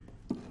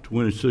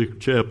26th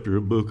chapter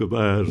of the book of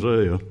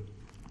Isaiah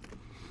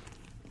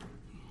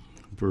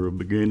for a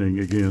beginning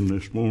again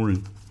this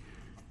morning.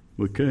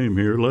 We came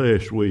here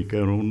last week. I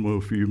don't know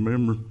if you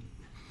remember.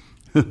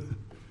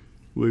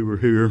 We were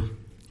here.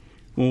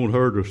 Won't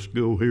hurt us to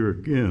go here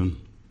again,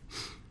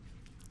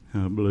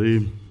 I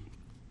believe.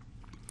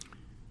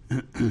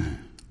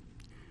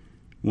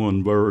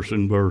 One verse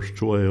in verse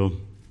 12.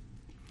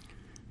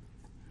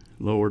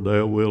 Lord,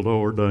 thou wilt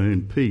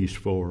ordain peace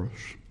for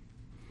us,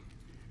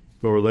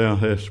 for thou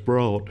hast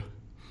brought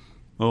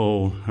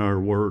all our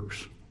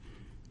works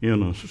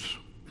in us.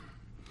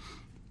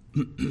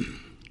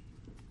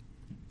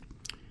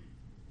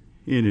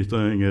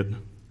 Anything that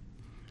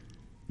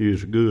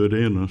is good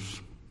in us,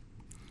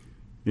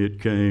 it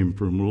came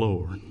from the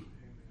Lord.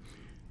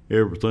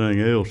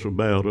 Everything else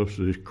about us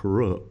is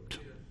corrupt.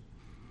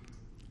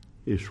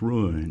 It's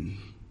ruined.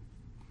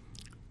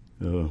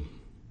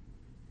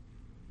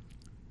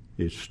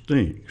 It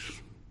stinks.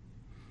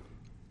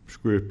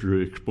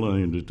 Scripture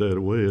explained it that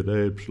way. It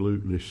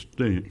absolutely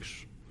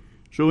stinks.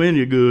 So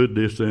any good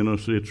that's in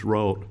us, it's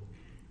wrought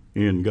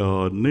in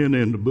God. And then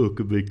in the book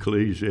of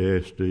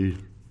Ecclesiastes, the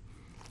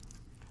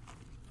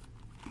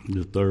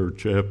 3rd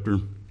chapter,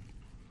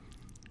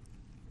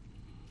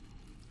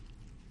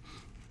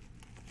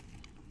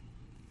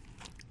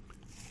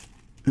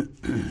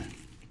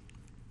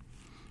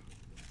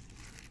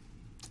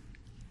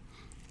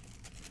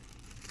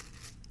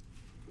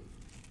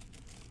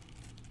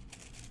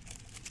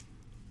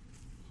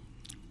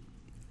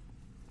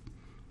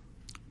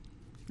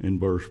 in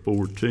verse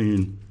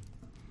 14,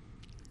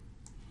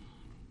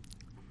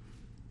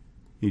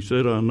 he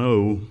said, I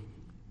know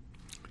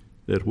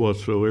that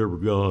whatsoever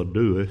God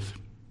doeth,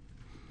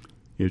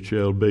 it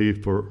shall be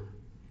forever.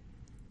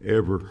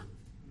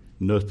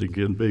 Nothing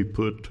can be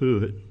put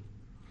to it,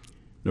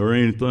 nor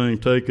anything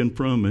taken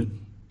from it,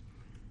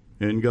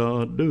 and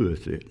God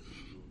doeth it,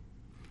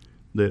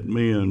 that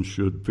men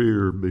should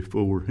fear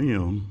before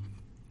him.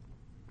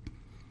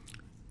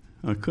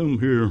 I come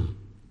here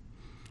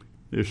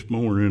this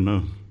morning,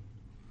 I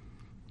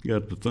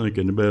got to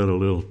thinking about a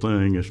little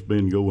thing that's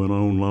been going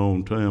on a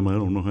long time. I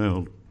don't know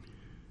how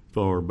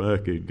far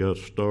back it got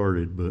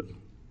started, but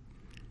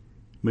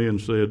men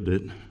said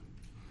that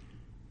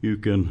you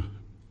can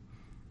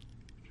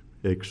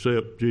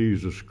accept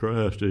Jesus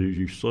Christ as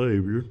your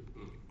Savior,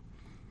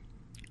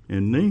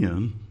 and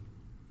then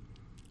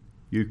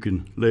you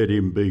can let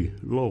him be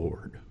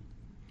Lord.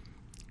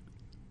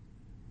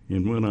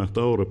 And when I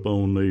thought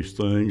upon these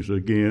things,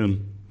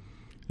 again,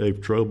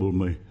 they've troubled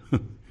me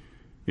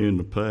in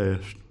the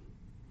past.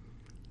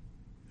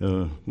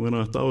 When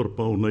I thought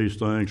upon these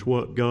things,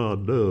 what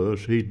God does,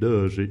 he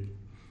does it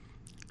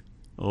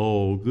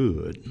all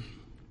good.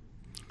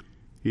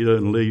 He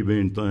doesn't leave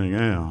anything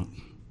out,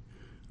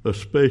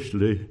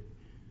 especially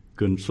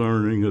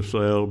concerning the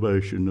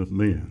salvation of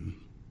men.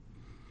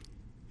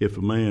 If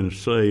a man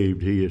is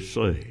saved, he is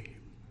saved.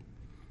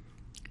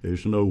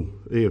 There's no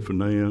ifs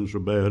and ands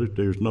about it.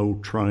 There's no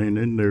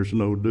training. There's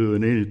no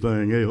doing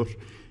anything else.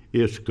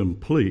 It's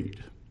complete.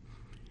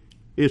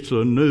 It's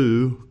a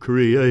new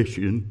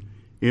creation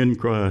in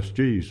Christ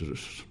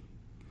Jesus.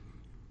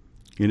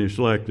 And it's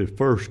like the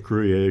first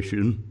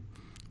creation.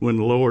 When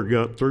the Lord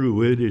got through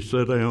with it, he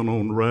sat down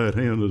on the right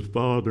hand of the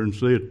Father and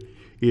said,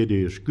 it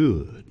is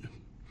good.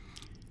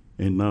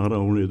 And not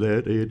only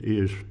that, it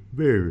is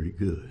very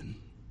good.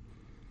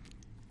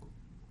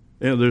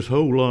 And there's a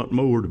whole lot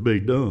more to be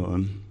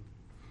done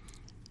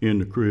in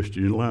the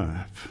Christian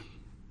life.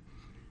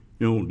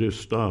 You don't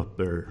just stop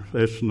there.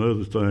 That's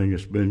another thing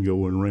that's been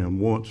going around.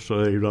 Once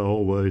saved,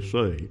 always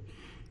saved.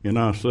 And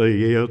I say,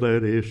 yeah,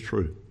 that is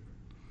true.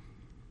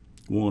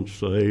 Once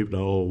saved,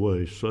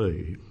 always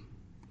saved.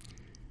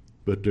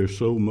 But there's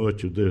so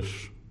much of this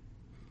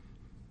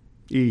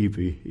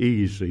easy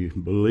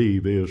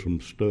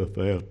believism stuff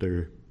out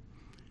there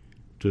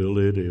till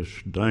it is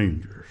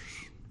dangerous.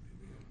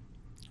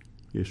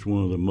 It's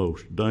one of the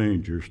most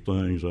dangerous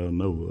things I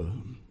know of,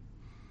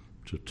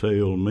 to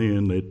tell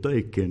men that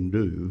they can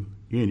do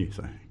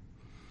anything.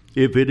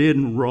 If it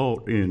isn't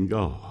wrought in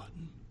God,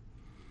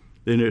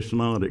 then it's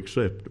not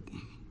acceptable.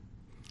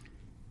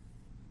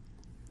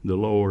 The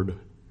Lord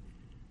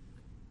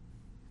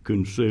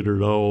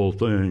considered all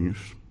things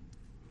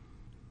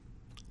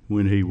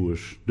when he was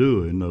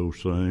doing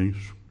those things,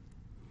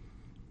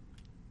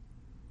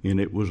 and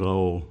it was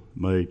all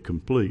made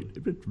complete.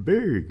 It's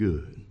very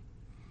good,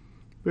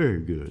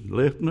 very good.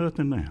 Left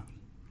nothing out.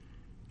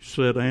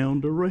 Sat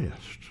down to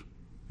rest.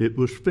 It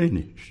was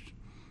finished.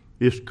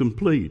 It's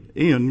complete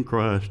in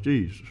Christ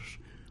Jesus.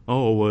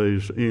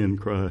 Always in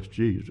Christ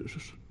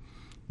Jesus.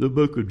 The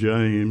book of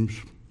James,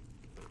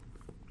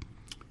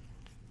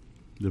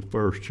 the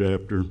 1st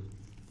chapter.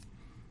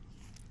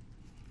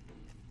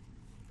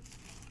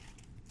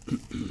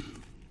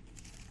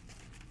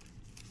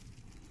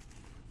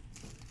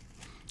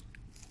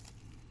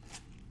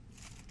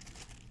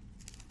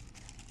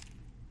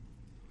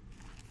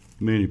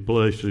 Many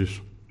places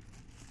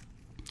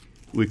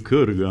we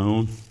could have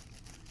gone.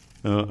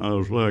 I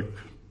was like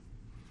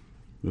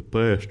the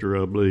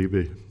pastor, I believe,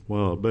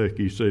 while back,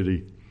 he said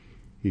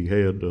he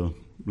had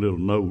little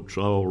notes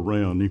all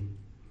around him.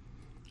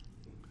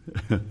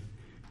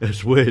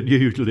 That's the way it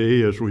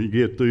usually is when you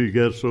get through. You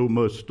got so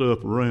much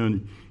stuff around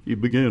you. You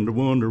begin to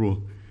wonder,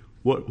 well,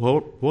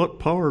 what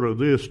part of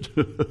this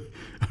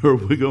are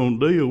we going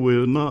to deal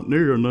with? Not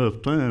near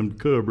enough time to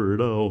cover it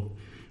all.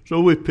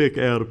 So we pick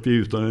out a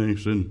few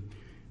things, and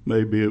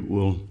maybe it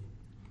will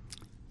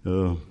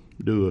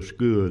do us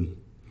good.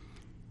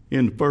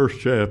 In the first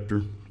chapter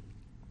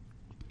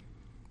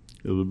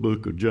of the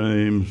book of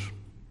James,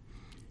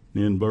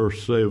 in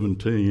verse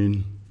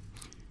 17,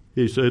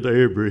 he said,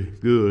 every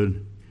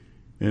good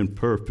and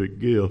perfect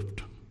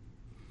gift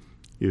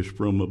is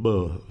from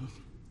above.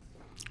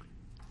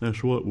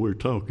 That's what we're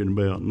talking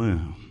about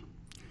now.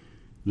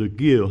 The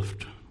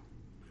gift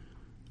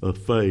of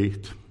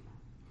faith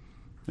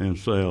and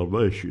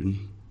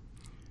salvation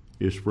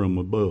is from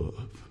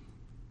above.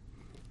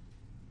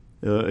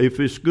 If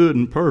it's good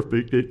and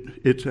perfect,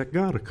 it's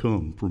got to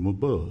come from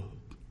above.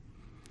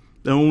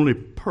 The only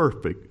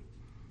perfect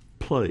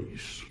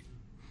place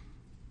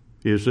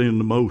is in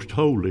the most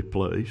holy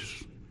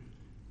place,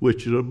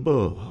 which is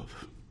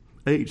above,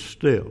 8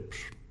 steps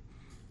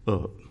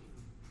up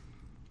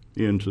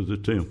into the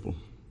temple,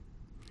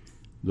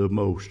 the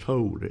most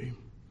holy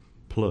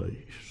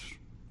place.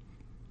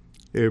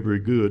 Every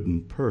good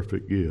and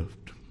perfect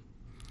gift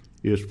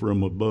is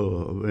from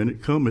above, and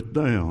it cometh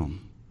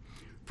down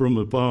from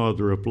the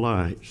Father of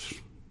lights,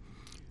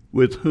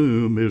 with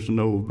whom is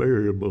no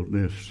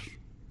variableness,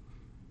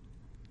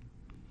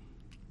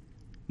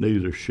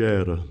 neither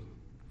shadow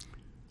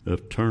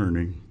of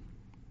turning.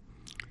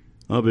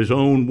 Of his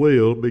own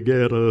will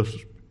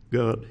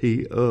got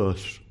he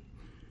us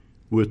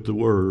with the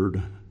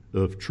word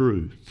of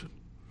truth.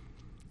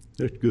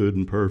 That's good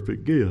and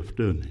perfect gift,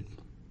 isn't it?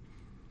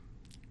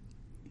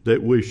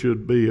 That we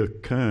should be a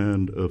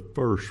kind of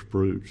first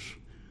fruits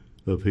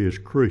of his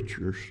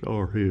creatures,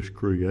 or his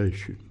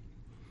creation.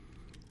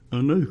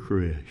 A new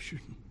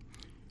creation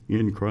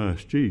in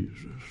Christ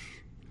Jesus.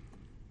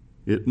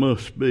 It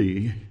must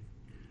be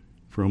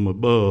from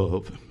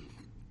above.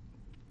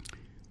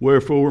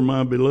 Wherefore,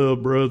 my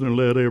beloved brethren,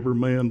 let every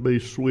man be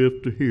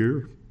swift to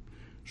hear,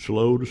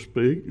 slow to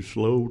speak,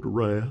 slow to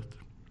wrath.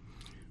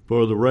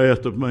 For the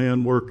wrath of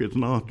man worketh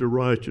not the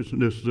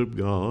righteousness of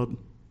God.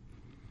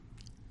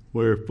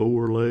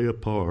 Wherefore lay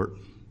apart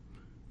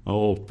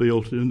all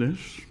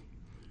filthiness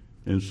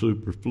and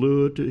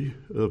superfluity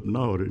of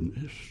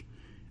naughtiness,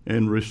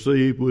 and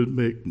receive with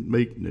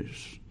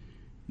meekness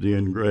the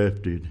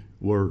engrafted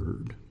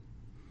word,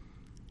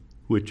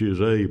 which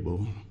is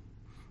able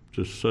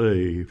to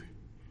save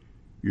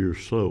your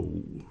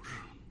souls.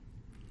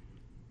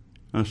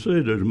 I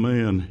said to the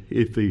man,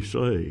 if he's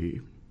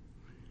saved,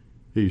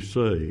 he's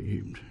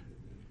saved.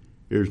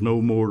 There's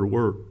no more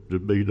work to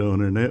be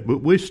done in that.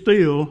 But we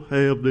still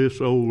have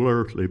this old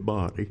earthly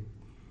body,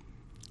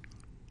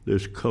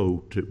 this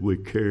coat that we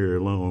carry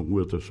along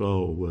with us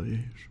always.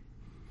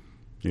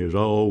 There's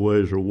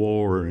always a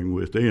warring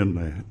within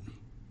that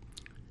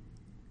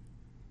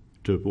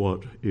to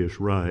what is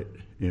right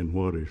and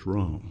what is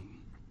wrong.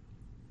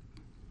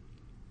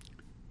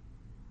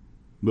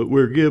 But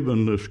we're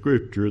given the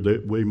scripture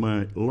that we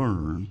might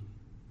learn,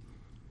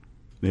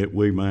 that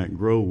we might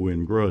grow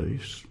in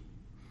grace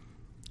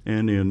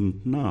and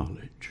in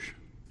knowledge.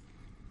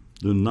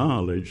 The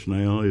knowledge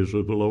now is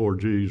of the Lord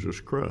Jesus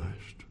Christ.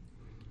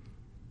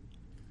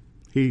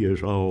 He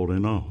is all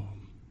in all.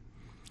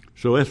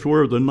 So that's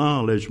where the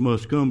knowledge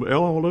must come.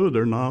 All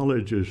other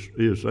knowledge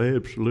is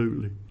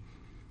absolutely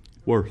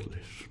worthless.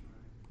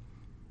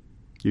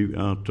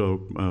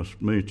 I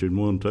mentioned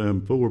one time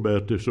before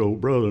about this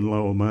old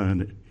brother-in-law of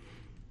mine.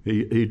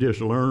 He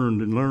just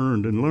learned and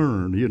learned and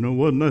learned. You know,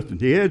 wasn't nothing.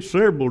 He had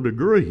several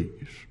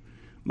degrees,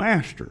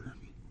 master.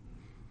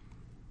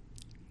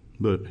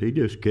 But he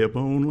just kept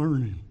on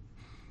learning.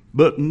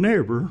 But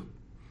never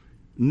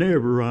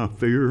I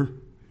fear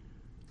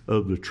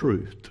of the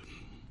truth,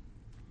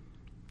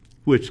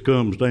 which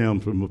comes down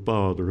from the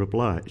Father of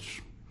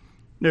lights.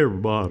 Never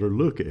bothered to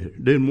look at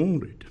it. Didn't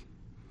want it.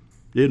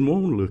 Didn't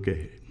want to look at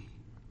it.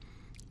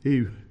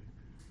 He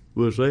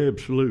was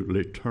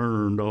absolutely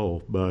turned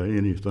off by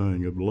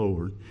anything of the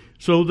Lord.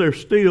 So there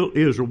still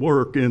is a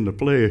work in the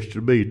flesh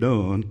to be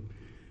done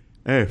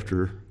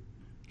after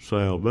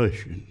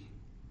salvation.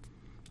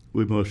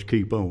 We must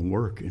keep on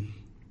working,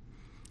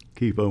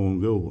 keep on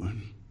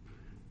going.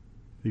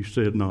 He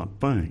said not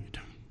faint.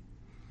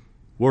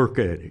 Work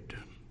at it.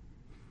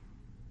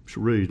 It's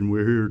the reason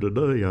we're here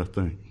today, I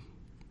think,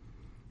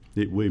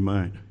 that we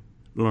might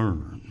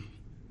learn,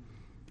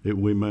 that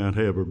we might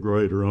have a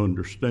greater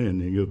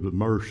understanding of the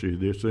mercy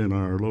that's in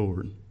our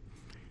Lord.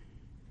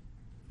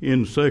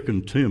 In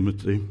 2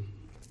 Timothy,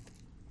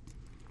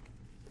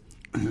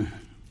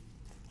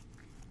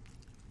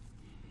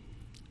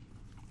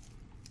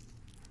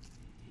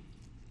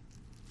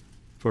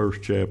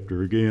 first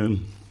chapter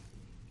again,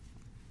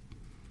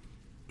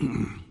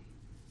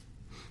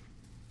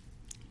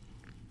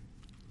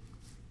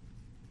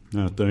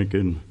 I think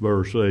in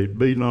verse 8,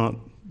 be not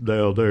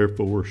thou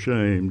therefore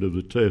ashamed of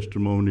the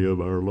testimony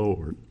of our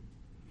Lord,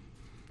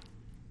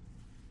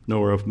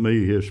 nor of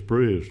me his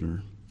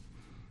prisoner.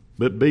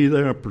 But be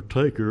thou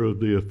partaker of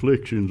the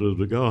afflictions of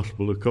the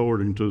gospel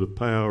according to the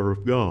power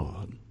of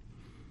God.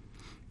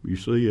 You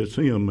see, it's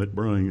him that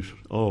brings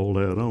all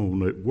that on,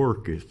 that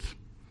worketh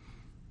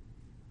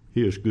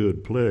his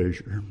good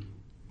pleasure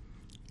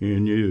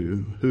in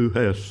you, who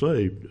hath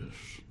saved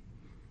us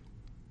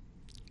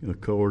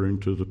according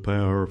to the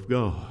power of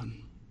God,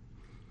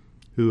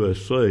 who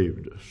has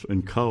saved us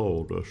and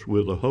called us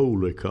with a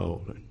holy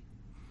calling,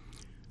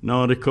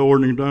 not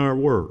according to our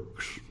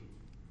works,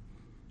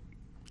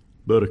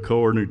 but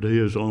according to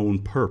his own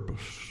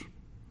purpose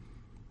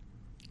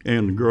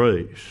and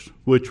grace,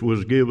 which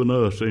was given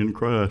us in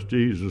Christ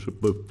Jesus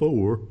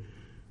before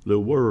the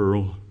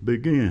world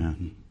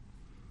began,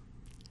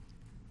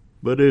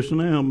 but is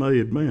now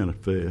made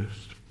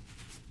manifest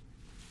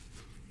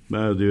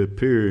by the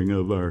appearing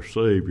of our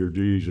Savior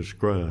Jesus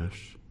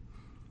Christ,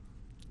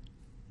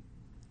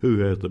 who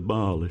hath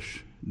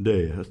abolished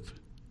death.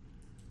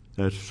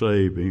 That's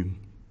saving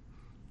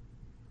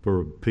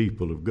for the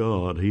people of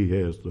God. He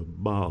has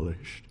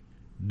abolished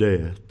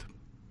death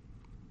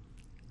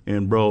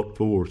and brought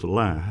forth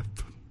life.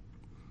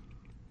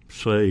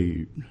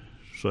 Saved,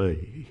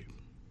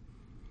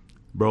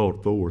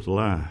 brought forth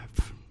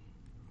life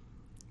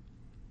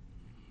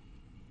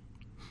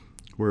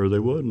where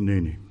there wasn't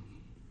any.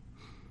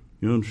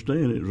 You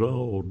understand, it was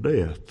all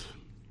death.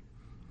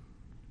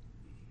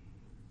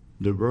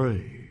 The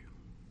grave.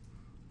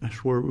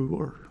 That's where we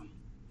were.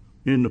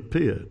 In the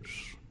pits.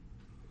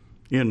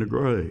 In the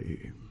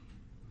grave.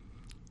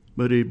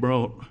 But he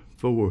brought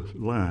forth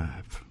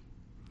life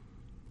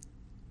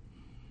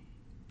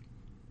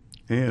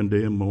and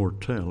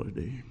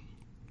immortality.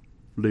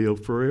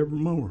 Live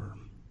forevermore.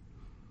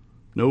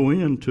 No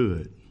end to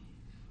it.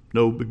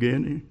 No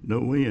beginning,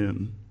 no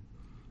end.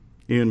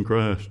 In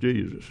Christ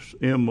Jesus.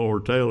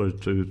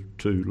 Immortality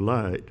to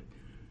light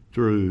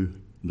through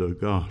the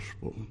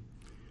gospel.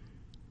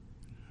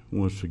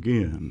 Once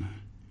again,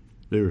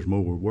 there's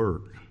more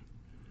work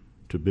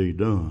to be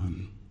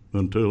done.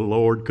 Until the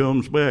Lord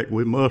comes back,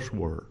 we must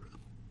work.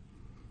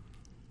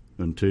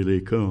 Until he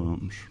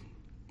comes.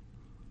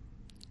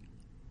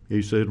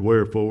 He said,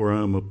 wherefore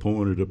I am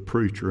appointed a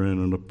preacher and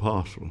an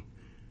apostle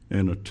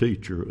and a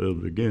teacher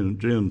of the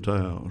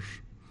Gentiles.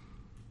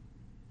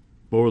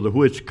 For the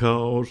which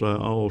cause I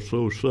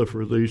also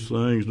suffer these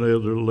things,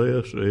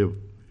 nevertheless, if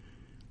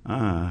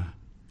I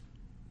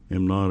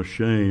am not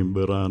ashamed,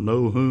 but I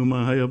know whom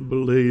I have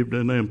believed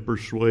and am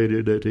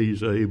persuaded that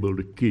he's able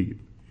to keep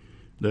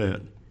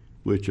that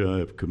which I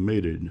have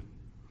committed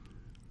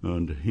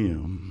unto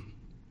him.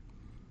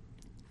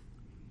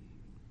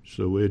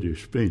 So it is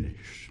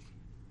finished.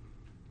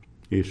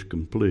 It's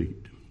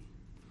complete.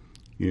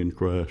 In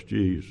Christ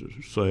Jesus,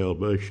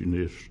 salvation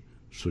is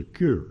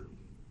secure.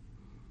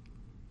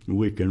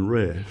 We can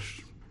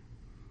rest.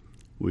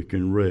 We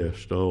can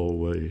rest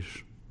always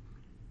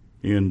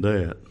in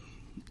that.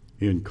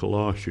 In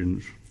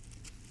Colossians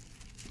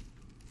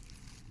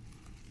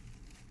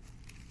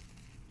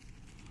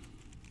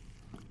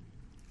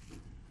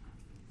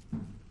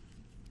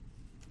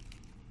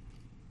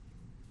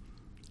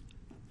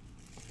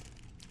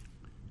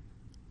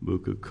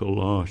book of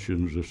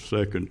Colossians, the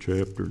 2nd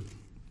chapter,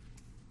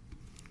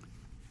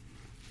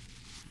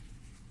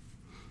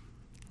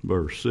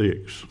 verse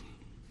 6.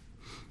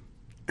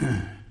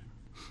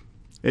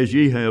 As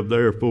ye have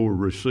therefore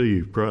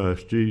received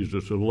Christ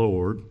Jesus the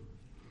Lord,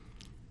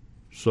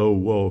 so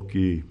walk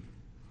ye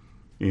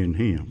in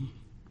him.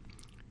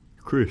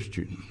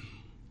 Christian.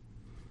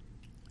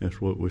 That's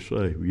what we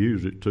say. We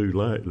use it too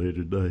lightly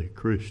today,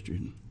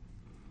 Christian.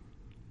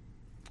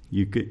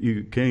 You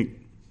can't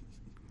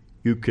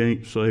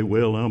say,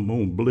 well, I'm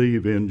going to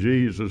believe in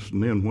Jesus,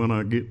 and then when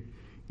I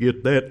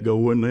get that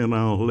going, then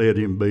I'll let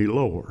him be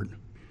Lord.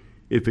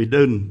 If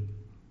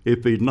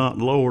he's not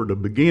Lord to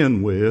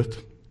begin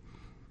with,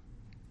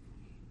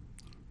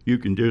 you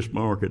can just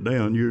mark it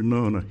down. You're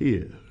none of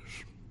his.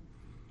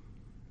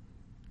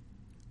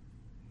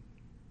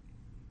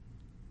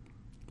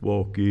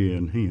 Walk ye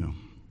in him.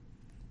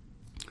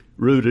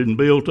 Rooted and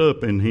built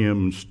up in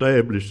him,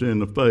 established in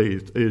the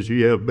faith as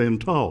ye have been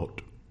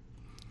taught.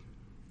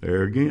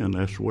 There again,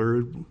 that's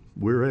where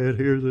we're at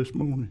here this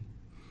morning.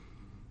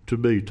 To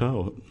be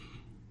taught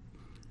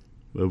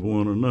of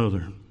one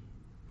another.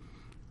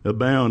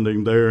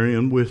 Abounding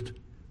therein with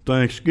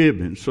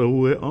thanksgiving. So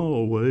we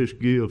always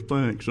give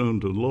thanks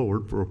unto the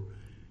Lord for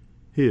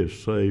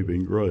his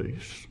saving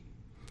grace.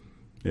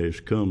 Has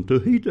come to.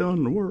 He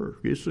done the work.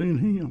 It's in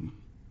him.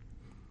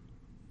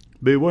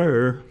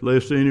 Beware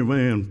lest any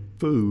man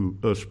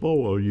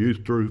spoil you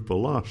through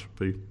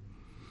philosophy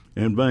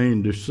and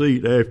vain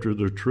deceit after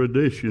the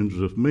traditions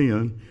of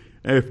men,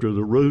 after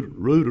the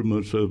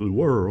rudiments of the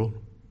world,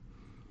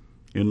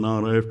 and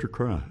not after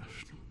Christ.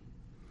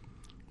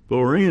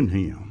 For in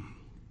him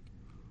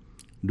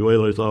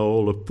dwelleth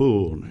all the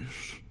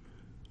fullness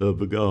of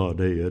the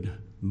Godhead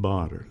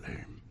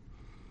bodily.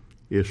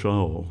 It's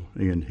all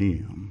in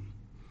him,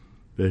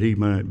 that he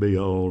might be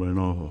all in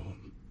all.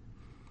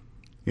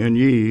 And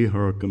ye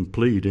are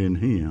complete in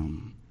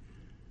him,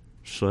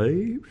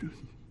 saved,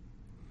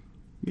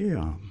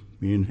 Yeah,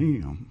 in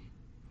him.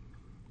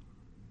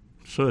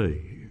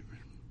 Saved.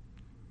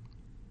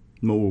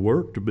 More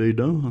work to be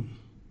done,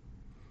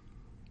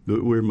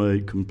 but we're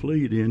made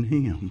complete in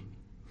him.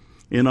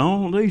 And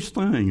all these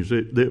things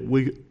that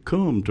we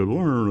come to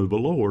learn of the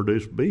Lord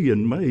is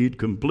being made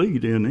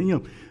complete in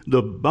him.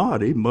 The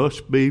body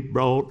must be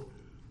brought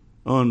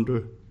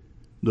under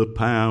the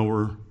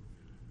power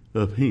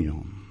of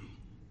him.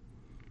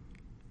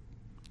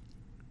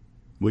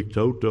 We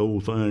tote the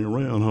old thing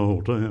around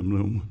all the time,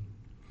 don't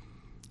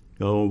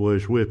we?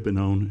 Always whipping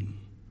on it.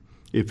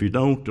 If you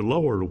don't, the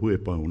Lord will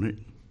whip on it.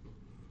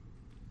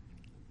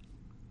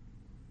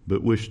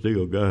 But we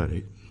still got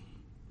it.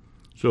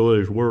 So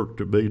there's work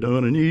to be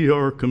done, and ye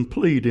are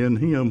complete in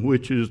him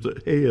which is the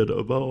head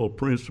of all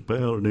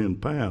principality and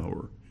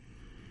power,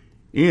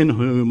 in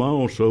whom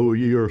also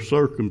ye are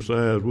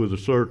circumcised with a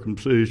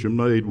circumcision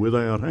made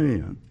without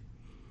hand,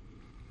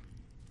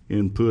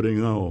 in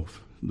putting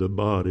off the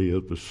body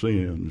of the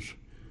sins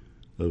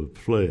of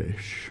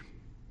flesh.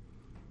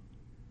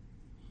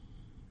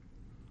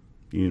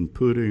 In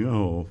putting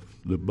off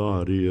the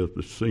body of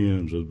the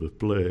sins of the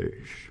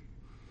flesh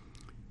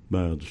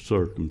by the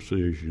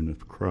circumcision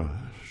of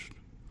Christ,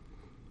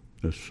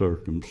 the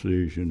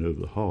circumcision of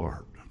the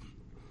heart.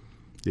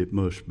 It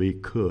must be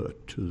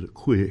cut to the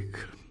quick.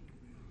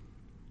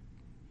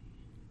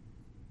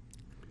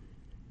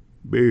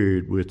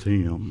 Buried with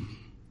him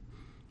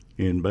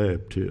in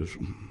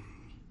baptism,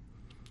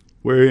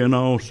 wherein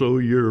also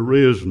you're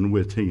risen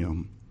with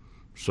him.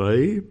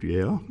 Saved,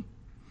 yeah.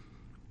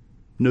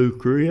 New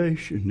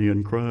creation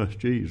in Christ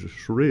Jesus,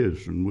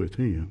 risen with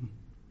him.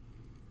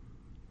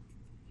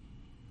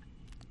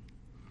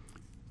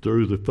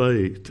 Through the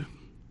faith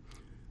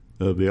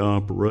of the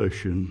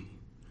operation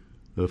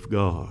of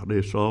God.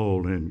 It's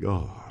all in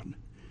God.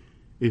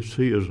 It's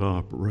his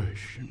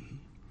operation.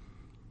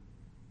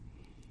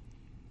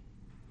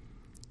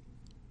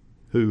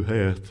 Who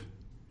hath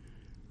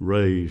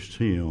raised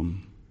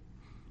him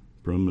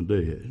from the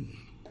dead.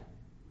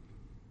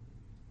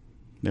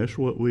 That's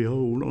what we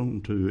hold on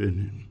to, isn't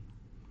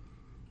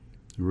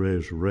it? The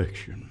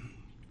resurrection.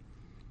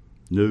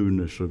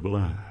 Newness of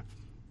life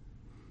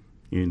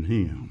in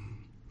him.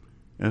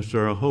 That's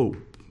our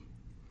hope.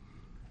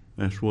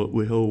 That's what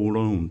we hold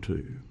on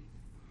to.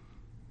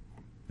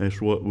 That's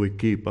what we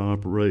keep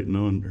operating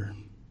under.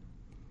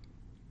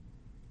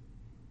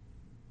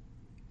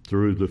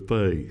 Through the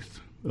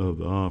faith of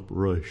the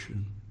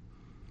operation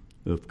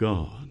of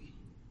God.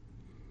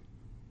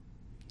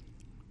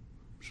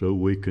 So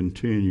we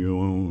continue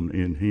on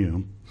in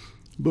him.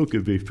 Book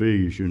of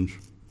Ephesians,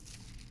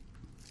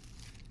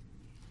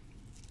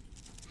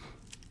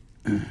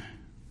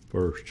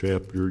 first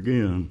chapter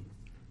again.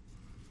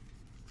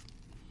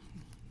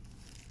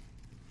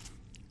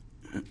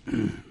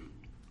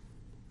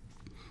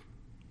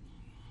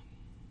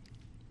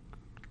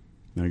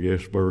 I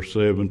guess verse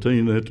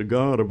 17, that the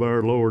God of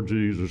our Lord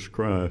Jesus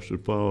Christ, the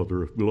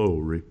Father of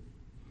glory,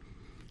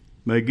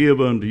 may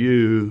give unto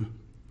you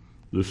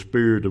the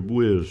spirit of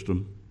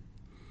wisdom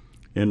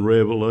and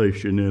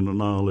revelation in the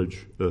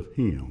knowledge of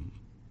him,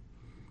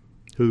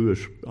 who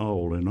is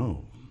all in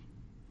all.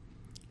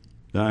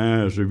 The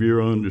eyes of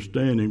your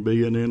understanding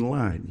being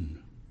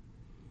enlightened,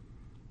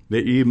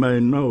 that ye may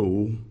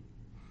know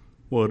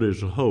what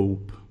is the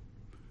hope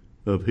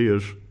of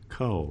his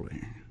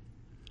calling.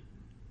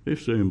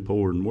 It's an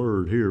important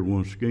word here,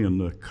 once again,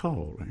 the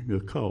calling,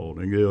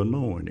 the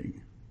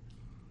anointing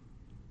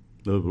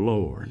of the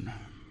Lord.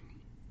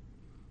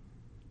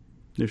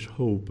 This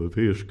hope of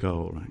his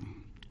calling.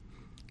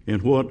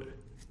 And what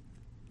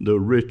the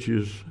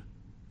riches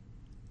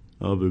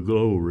of the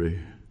glory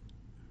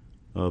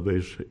of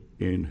his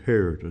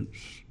inheritance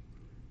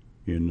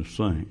in the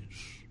saints.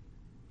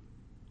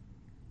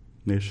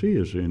 It's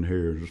his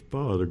inheritance.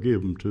 Father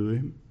gave them to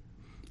him.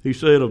 He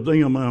said, of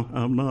them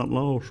I've not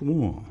lost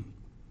one.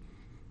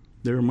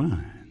 They're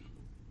mine.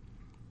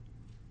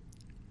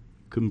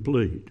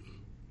 Complete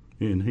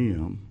in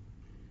him,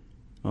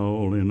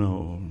 all in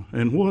all.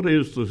 And what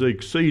is the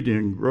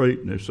exceeding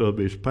greatness of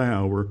his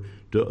power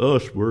to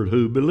usward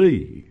who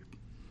believe,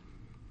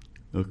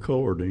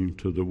 according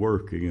to the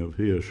working of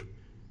his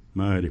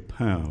mighty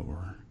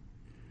power,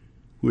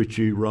 which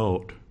he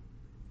wrought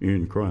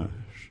in Christ,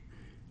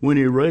 when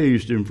he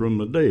raised him from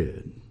the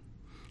dead,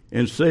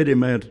 and set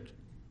him at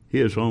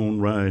his own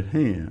right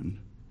hand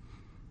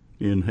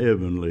in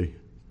heavenly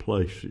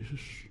places.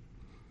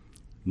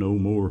 No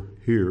more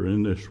here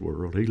in this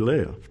world. He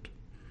left,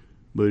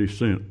 but he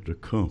sent the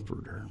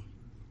Comforter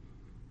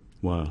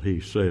while he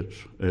sits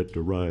at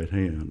the right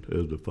hand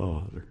of the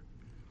Father.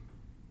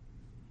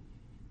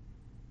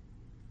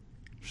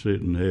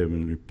 Sit in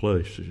heavenly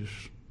places,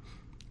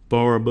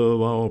 far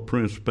above all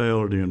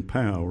principality and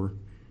power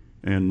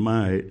and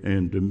might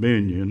and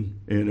dominion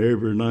and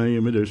every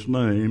name that is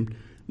named,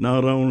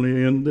 not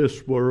only in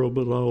this world,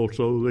 but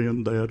also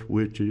in that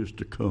which is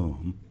to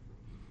come.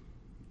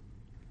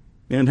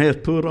 And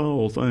hath put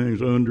all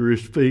things under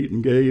his feet,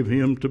 and gave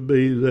him to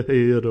be the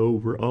head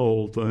over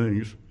all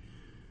things.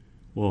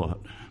 What?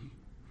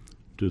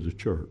 To the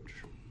church.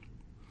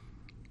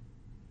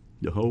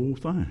 The whole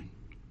thing.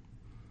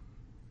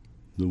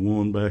 The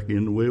one back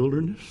in the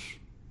wilderness,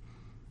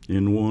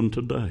 and the one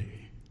today.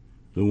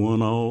 The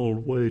one all the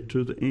way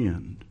to the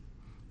end.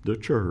 The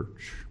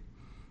church.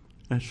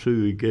 That's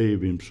who he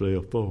gave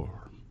himself for.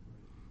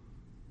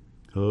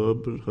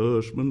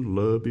 Husband,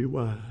 love your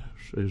wives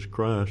as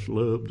Christ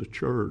loved the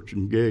church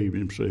and gave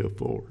himself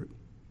for it,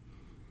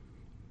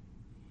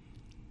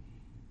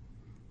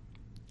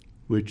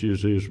 which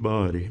is his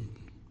body,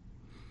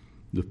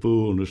 the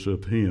fullness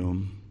of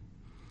him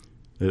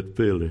that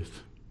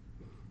filleth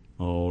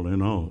all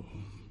in all.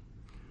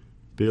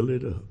 Fill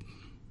it up.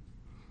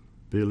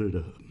 Fill it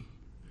up.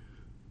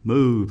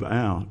 Move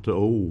out the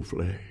old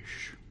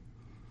flesh.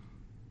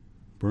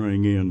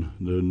 Bring in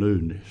the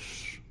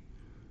newness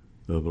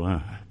of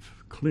life.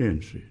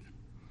 Cleanse it.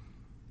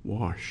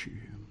 Wash you.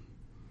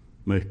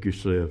 Make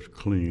yourselves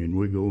clean.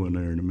 We go in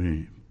there in a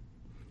minute.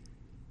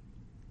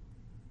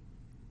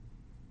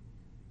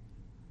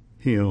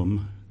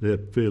 Him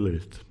that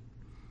filleth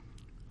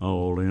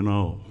all in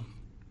all.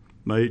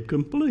 Made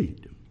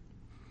complete.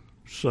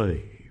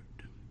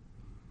 Saved.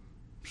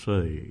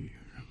 Saved.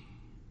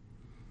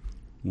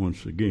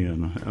 Once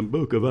again,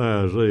 book of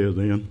Isaiah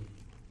then.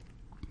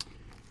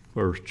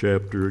 First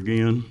chapter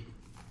again.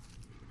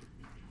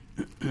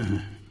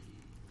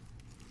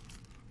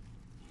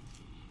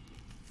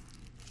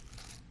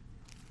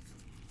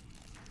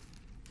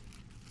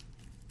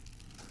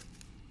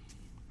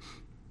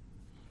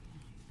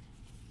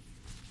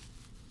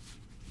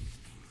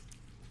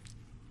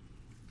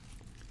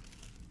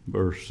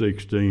 Verse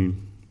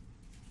 16.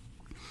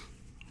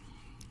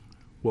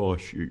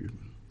 Wash you.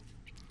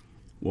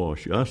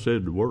 Wash you. I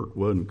said the work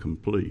wasn't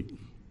complete.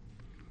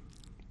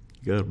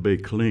 You got to be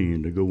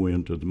clean to go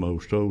into the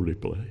most holy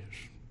place.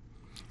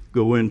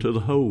 Go into the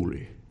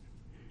holy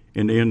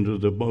and into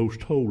the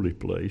most holy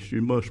place.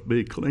 You must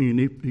be clean.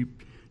 He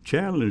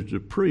challenged the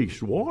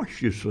priest,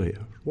 wash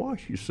yourself.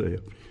 Wash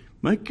yourself.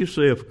 Make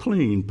yourself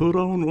clean. Put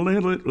on a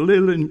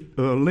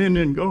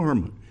linen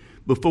garment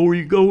before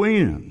you go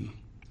in.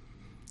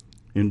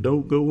 And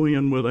don't go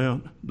in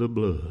without the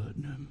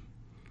blood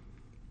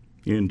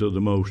into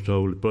the most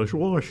holy place.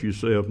 Wash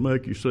yourself,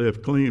 make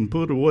yourself clean,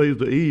 put away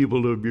the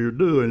evil of your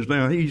doings.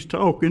 Now he's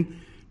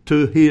talking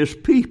to his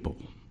people,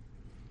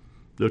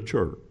 the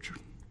church.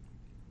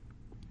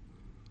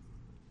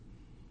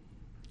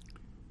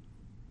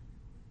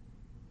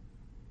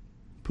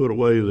 Put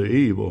away the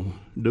evil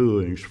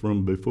doings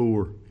from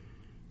before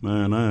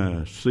mine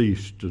eyes,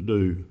 cease to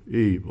do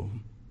evil.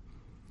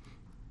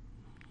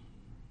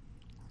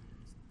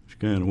 It's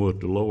kind of what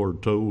the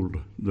Lord told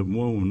the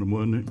woman,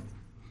 wasn't it?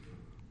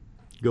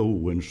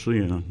 Go and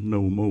sin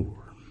no more.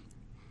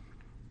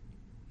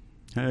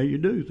 How you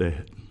do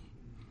that?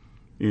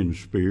 In the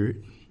Spirit.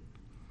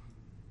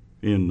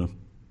 In the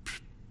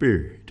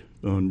Spirit.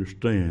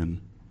 Understand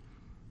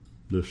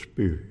the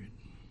Spirit.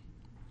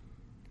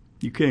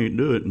 You can't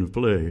do it in the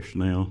flesh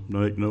now.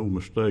 Make no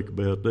mistake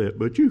about that.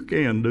 But you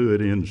can do it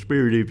in the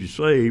Spirit. If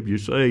you're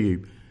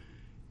saved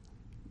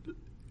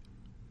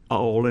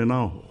all in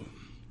all.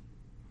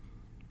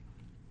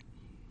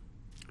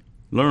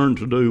 Learn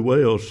to do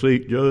well,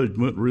 seek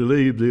judgment,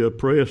 relieve the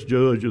oppressed,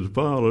 judge the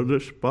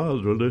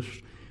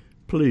fatherless,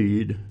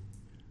 plead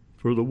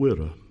for the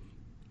widow.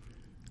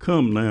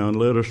 Come now and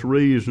let us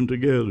reason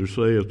together,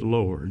 saith the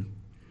Lord.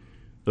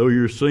 Though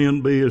your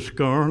sin be as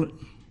scarlet,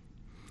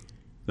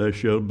 they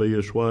shall be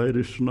as white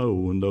as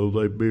snow, and though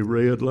they be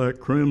red like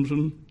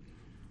crimson,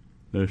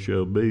 they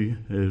shall be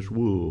as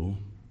wool.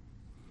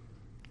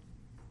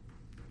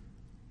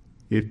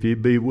 If ye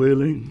be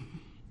willing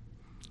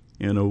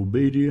and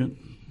obedient,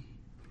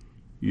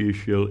 ye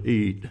shall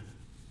eat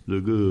the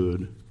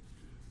good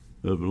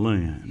of the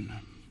land.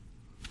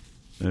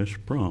 That's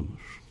promise.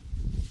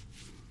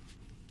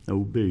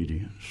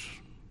 Obedience.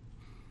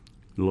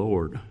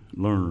 Lord,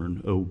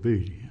 learn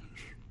obedience.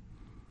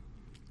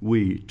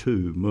 We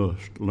too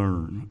must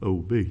learn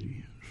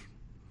obedience.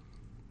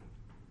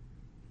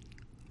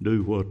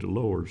 Do what the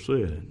Lord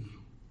said.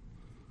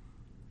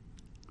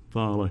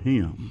 Follow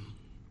him,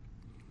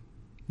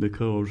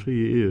 because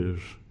he is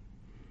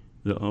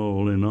the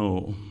all in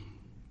all.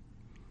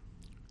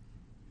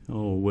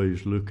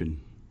 Always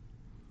looking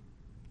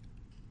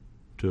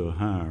to a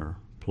higher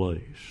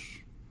place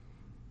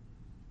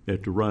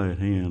at the right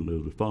hand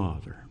of the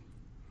Father,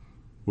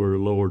 where the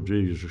Lord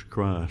Jesus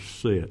Christ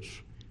sits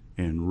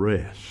and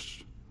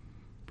rests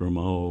from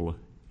all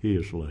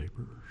his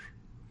labors.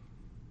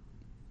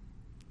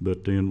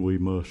 But then we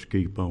must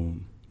keep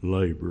on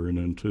laboring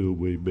until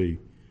we be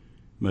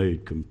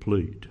made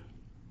complete.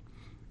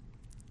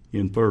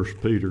 In 1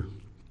 Peter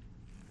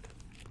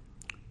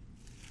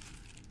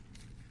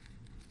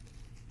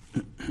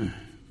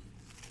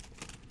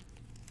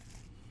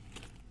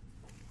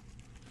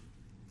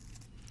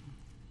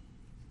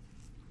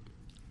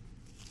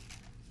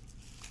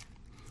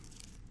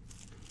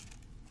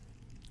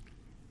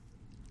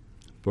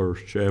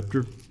first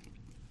chapter.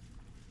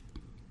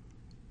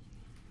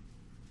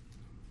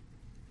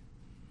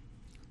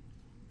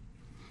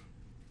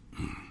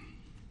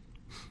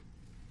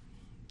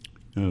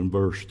 And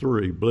verse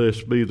 3,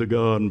 blessed be the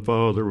God and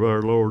Father of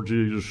our Lord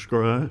Jesus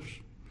Christ,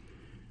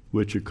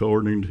 which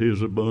according to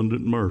his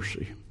abundant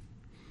mercy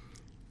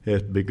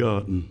hath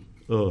begotten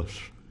us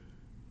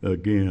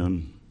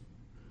again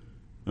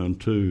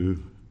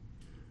unto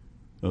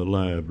a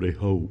lively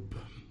hope,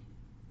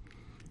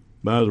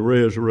 by the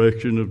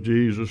resurrection of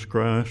Jesus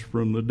Christ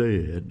from the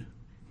dead,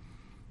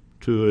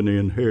 to an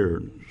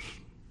inheritance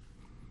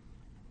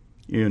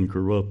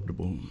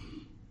incorruptible,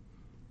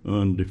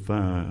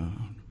 undefiled,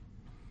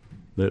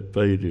 that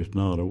fadeth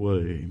not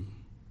away,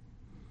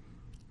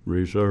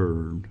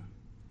 reserved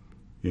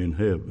in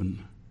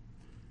heaven.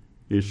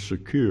 It's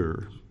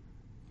secure.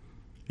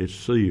 It's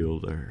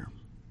sealed there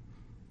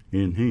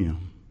in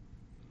him.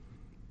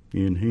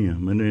 In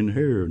him, an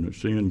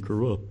inheritance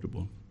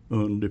incorruptible,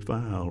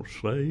 undefiled,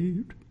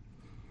 saved.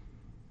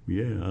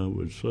 Yeah, I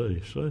would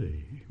say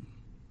saved.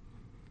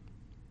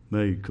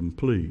 Made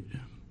complete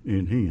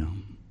in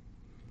him.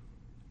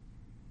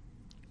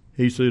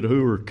 He said,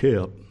 who are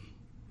kept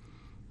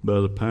by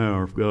the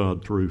power of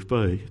God through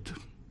faith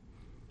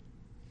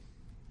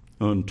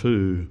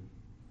unto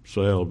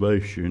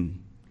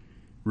salvation,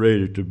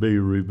 ready to be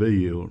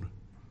revealed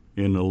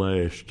in the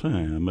last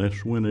time.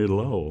 That's when it'll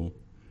all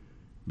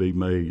be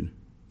made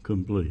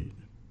complete.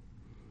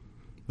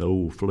 The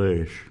old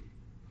flesh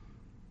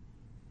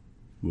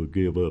will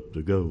give up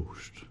the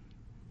ghost.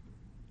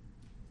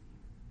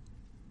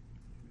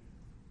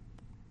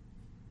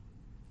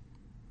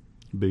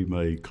 Be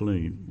made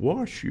clean.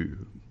 Wash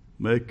you.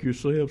 Make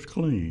yourselves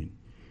clean.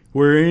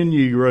 Wherein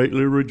ye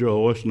greatly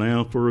rejoice,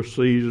 now for a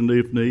season,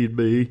 if need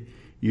be,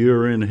 ye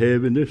are in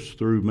heaviness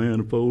through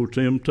manifold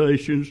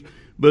temptations,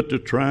 but the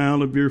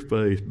trial of your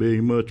faith,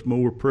 being much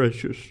more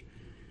precious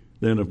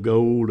than of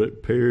gold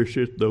that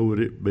perisheth, though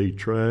it be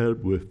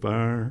tried with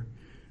fire,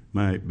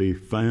 might be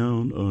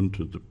found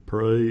unto the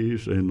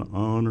praise and the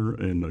honor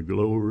and the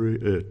glory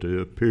at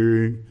the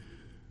appearing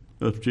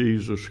of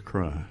Jesus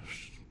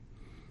Christ.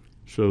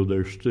 So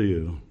there's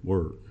still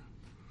work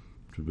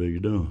to be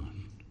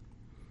done.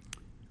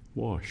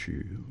 Wash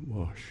you,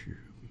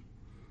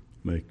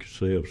 make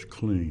yourselves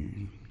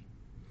clean.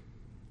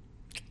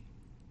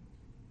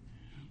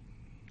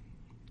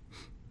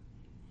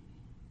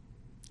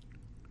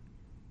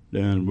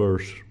 Down in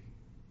verse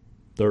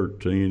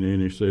 13,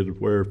 and he said,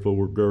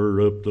 wherefore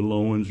gird up the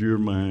loins of your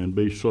mind,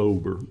 be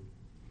sober,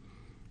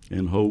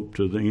 and hope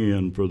to the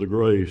end for the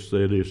grace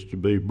that is to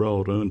be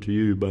brought unto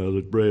you by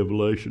the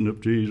revelation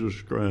of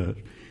Jesus Christ,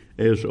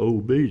 as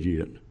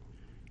obedient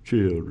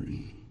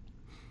children,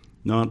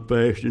 not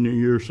fashioning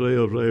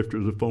yourselves after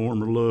the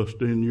former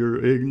lust in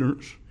your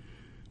ignorance,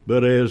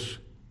 but as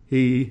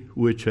he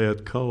which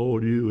hath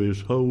called you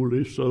is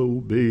holy, so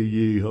be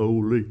ye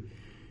holy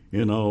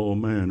in all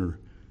manner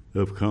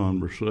of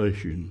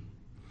conversation,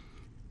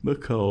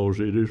 because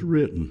it is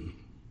written,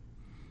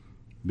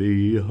 be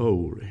ye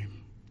holy,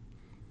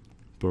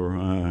 for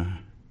I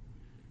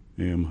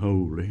am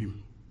holy.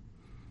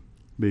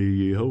 Be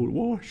ye holy.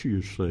 Wash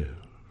yourselves.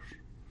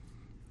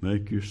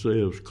 Make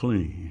yourselves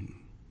clean.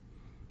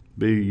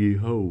 Be ye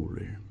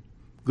holy.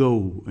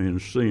 Go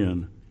and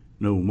sin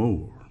no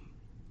more.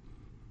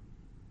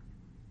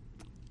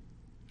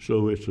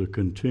 So it's a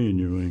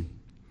continuing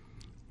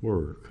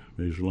work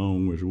as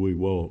long as we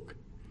walk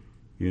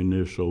in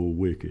this old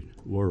wicked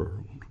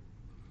world.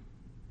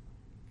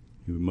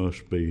 You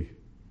must be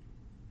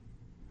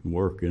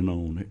working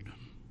on it.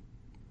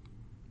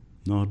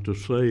 Not the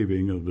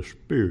saving of the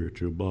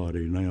spiritual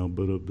body now,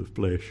 but of the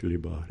fleshly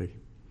body.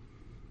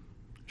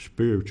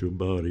 Spiritual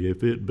body,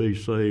 if it be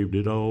saved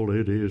at all,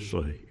 it is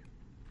saved.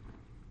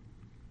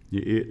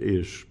 It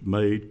is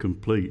made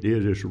complete.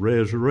 It is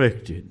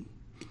resurrected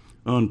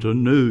unto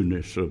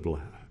newness of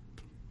life.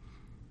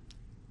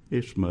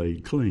 It's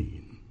made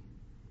clean.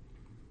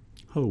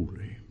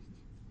 Holy.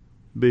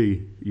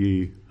 Be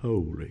ye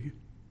holy.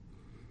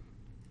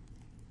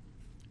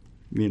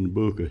 In the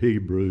book of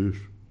Hebrews,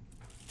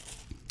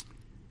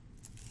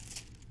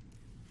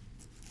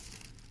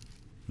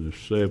 the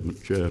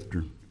 7th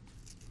chapter,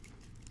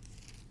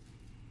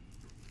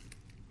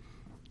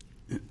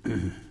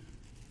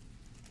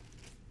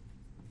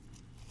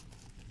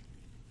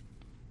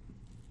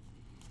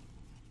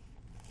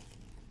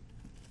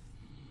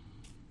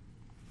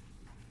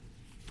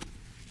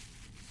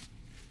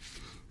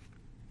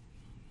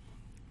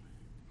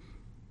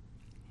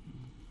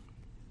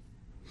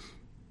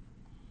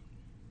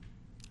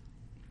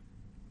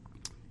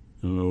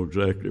 I don't know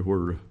exactly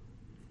where to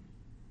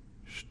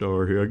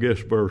start here. I guess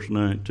verse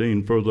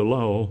 19, for the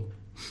law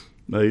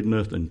made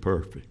nothing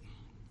perfect,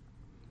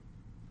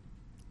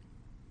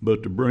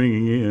 but the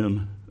bringing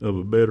in of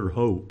a better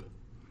hope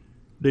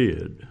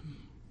did,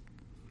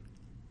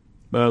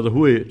 by the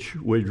which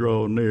we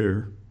draw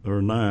near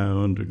or nigh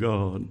unto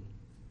God.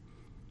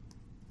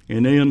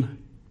 And in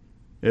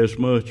as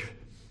much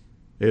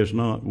as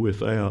not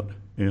without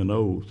an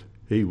oath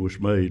he was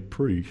made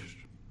priest.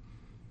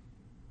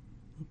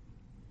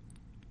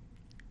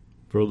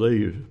 For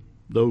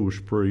those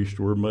priests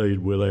were made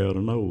without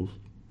an oath,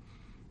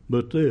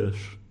 but this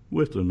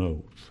with an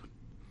oath,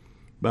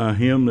 by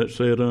him that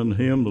said unto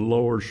him, the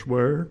Lord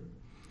swear,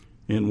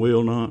 and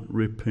will not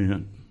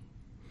repent.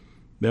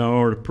 Thou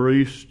art a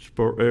priest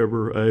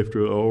forever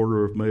after the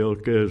order of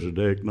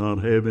Melchizedek,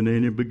 not having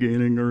any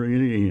beginning or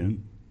any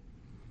end.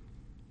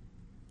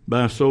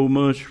 By so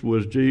much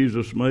was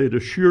Jesus made a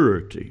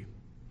surety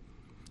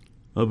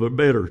of a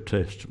better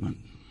testament.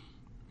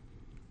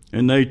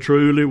 And they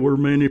truly were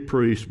many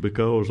priests,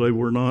 because they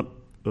were not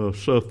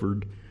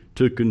suffered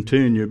to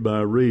continue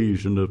by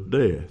reason of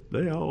death.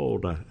 They all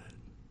died.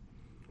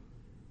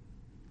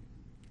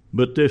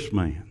 But this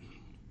man,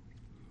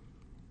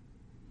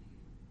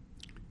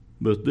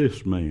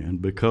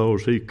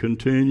 because he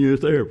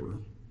continueth ever,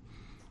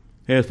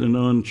 hath an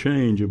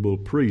unchangeable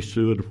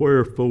priesthood,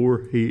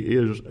 wherefore he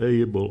is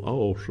able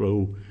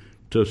also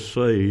to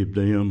save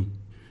them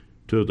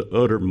to the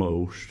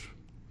uttermost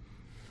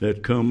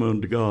that come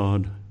unto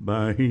God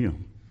by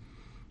him,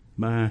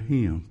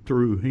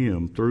 through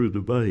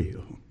the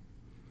veil.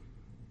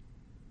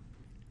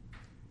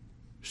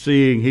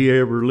 Seeing he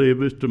ever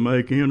liveth to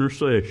make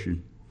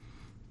intercession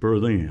for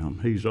them.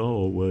 He's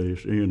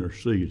always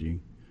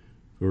interceding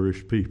for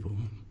his people.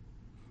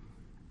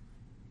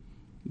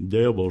 The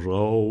devil's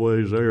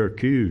always there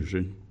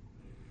accusing,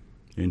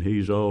 and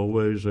he's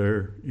always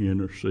there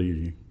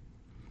interceding.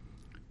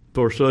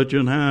 For such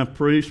an high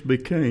priest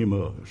became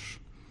us,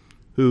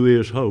 who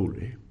is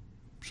holy.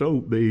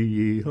 So be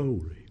ye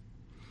holy,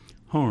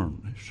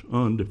 harmless,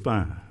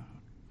 undefiled,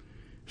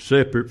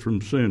 separate from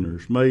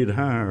sinners, made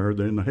higher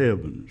than the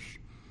heavens,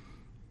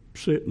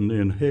 sitting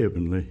in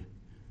heavenly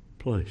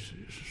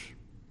places,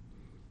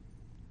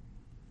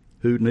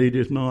 who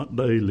needeth not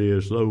daily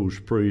as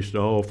those priests to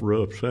offer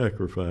up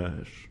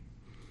sacrifice,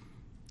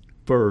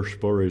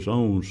 first for his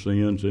own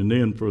sins and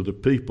then for the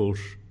people's.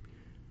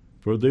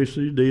 For this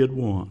he did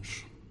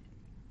once,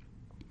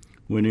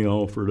 when he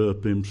offered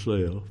up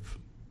himself.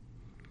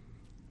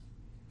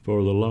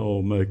 For the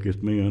law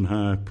maketh men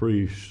high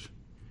priests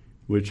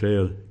which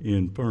have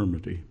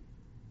infirmity.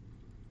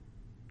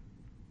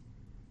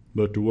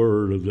 But the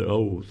word of the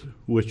oath,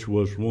 which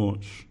was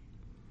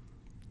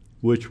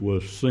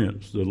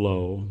since the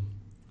law,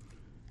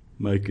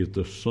 maketh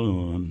the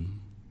Son,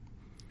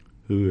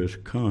 who is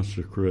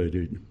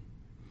consecrated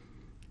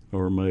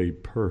or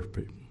made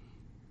perfect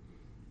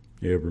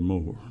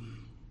evermore.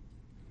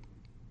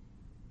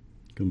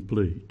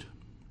 Complete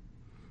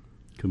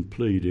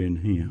in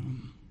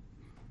him.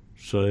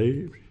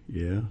 Saved,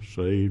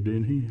 saved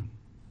in him.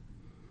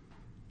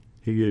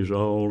 He is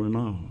all in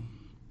all.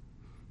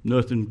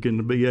 Nothing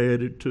can be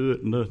added to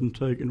it, nothing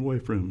taken away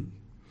from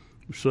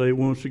it. Say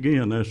once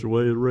again, that's the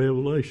way the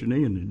Revelation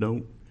ended.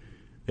 Don't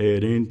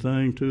add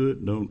anything to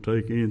it, don't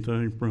take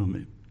anything from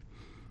it.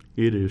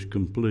 It is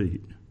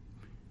complete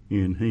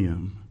in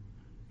him.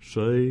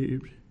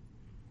 Saved,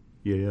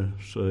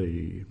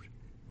 saved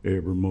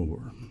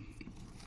evermore.